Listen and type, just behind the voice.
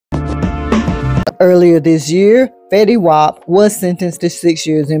Earlier this year, Fetty Wap was sentenced to 6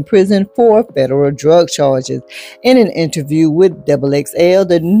 years in prison for federal drug charges. In an interview with XXL,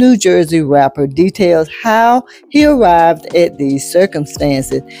 the New Jersey rapper details how he arrived at these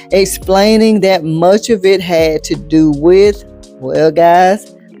circumstances, explaining that much of it had to do with, well,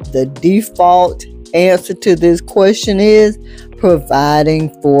 guys, the default answer to this question is providing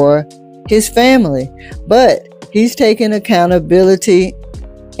for his family. But he's taking accountability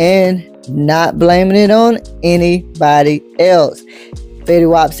and not blaming it on anybody else. Fetty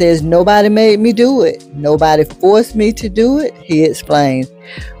Wap says, "Nobody made me do it. Nobody forced me to do it," he explains.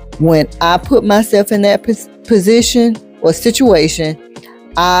 "When I put myself in that position or situation,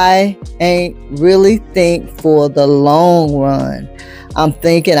 I ain't really think for the long run. I'm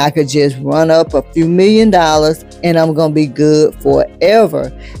thinking I could just run up a few $1 million and I'm going to be good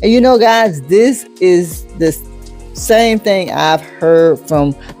forever." And you know, guys, this is the same thing I've heard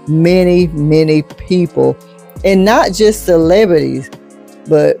from many, many people, and not just celebrities,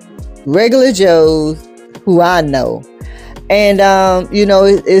 but regular Joes who I know. And, you know,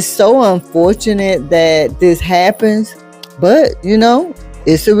 it's so unfortunate that this happens, but, you know,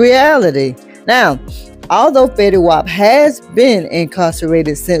 it's a reality. Now, although Fetty Wap has been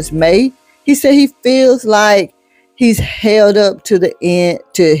incarcerated since May, he said he feels like he's held up to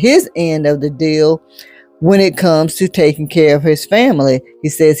his end of the deal when it comes to taking care of his family. He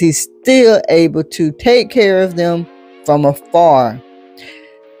says he's still able to take care of them from afar.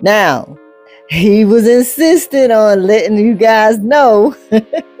 Now, he was insistent on letting you guys know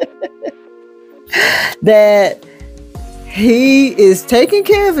that he is taking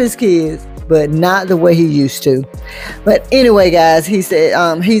care of his kids, but not the way he used to. But anyway, guys, he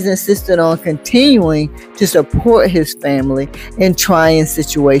said he's insisted on continuing to support his family in trying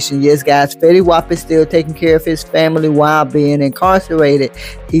situations. Yes, guys, Fetty Wap is still taking care of his family while being incarcerated.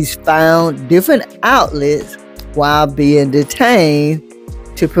 He's found different outlets while being detained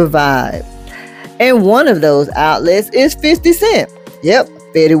to provide. And one of those outlets is 50 Cent. Yep,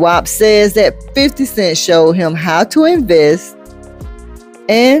 Fetty Wap says that 50 Cent showed him how to invest,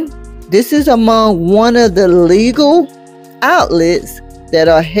 and this is among one of the legal outlets that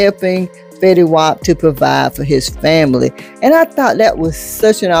are helping Fetty Wap to provide for his family. And I thought that was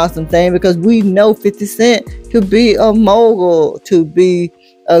such an awesome thing, because we know 50 Cent to be a mogul, to be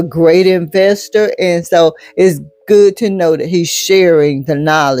a great investor. And so it's good to know that he's sharing the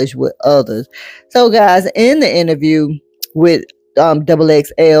knowledge with others. So, guys, in the interview with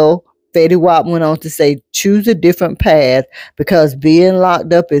XXL, Fetty Wap went on to say, choose a different path, because being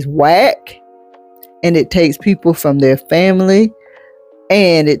locked up is whack, and it takes people from their family,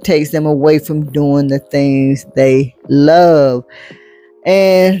 and it takes them away from doing the things they love.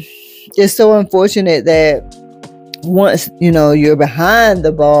 And it's so unfortunate that once, you know, you're behind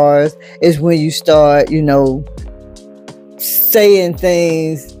the bars is when you start, you know, saying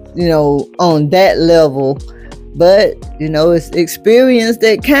things, you know, on that level. But, you know, it's experience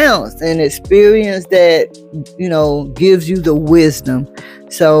that counts, and experience that, you know, gives you the wisdom.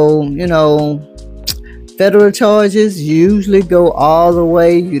 So, you know, federal charges usually go all the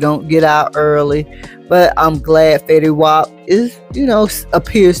way. You don't get out early. But I'm glad Fetty Wap is, you know,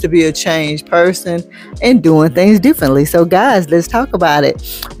 appears to be a changed person and doing things differently. So, guys, let's talk about it.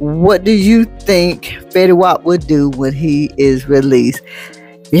 What do you think Fetty Wap would do when he is released?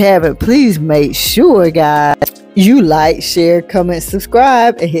 If you haven't, please make sure, guys, you like, share, comment,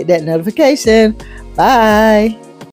 subscribe, and hit that notification. Bye.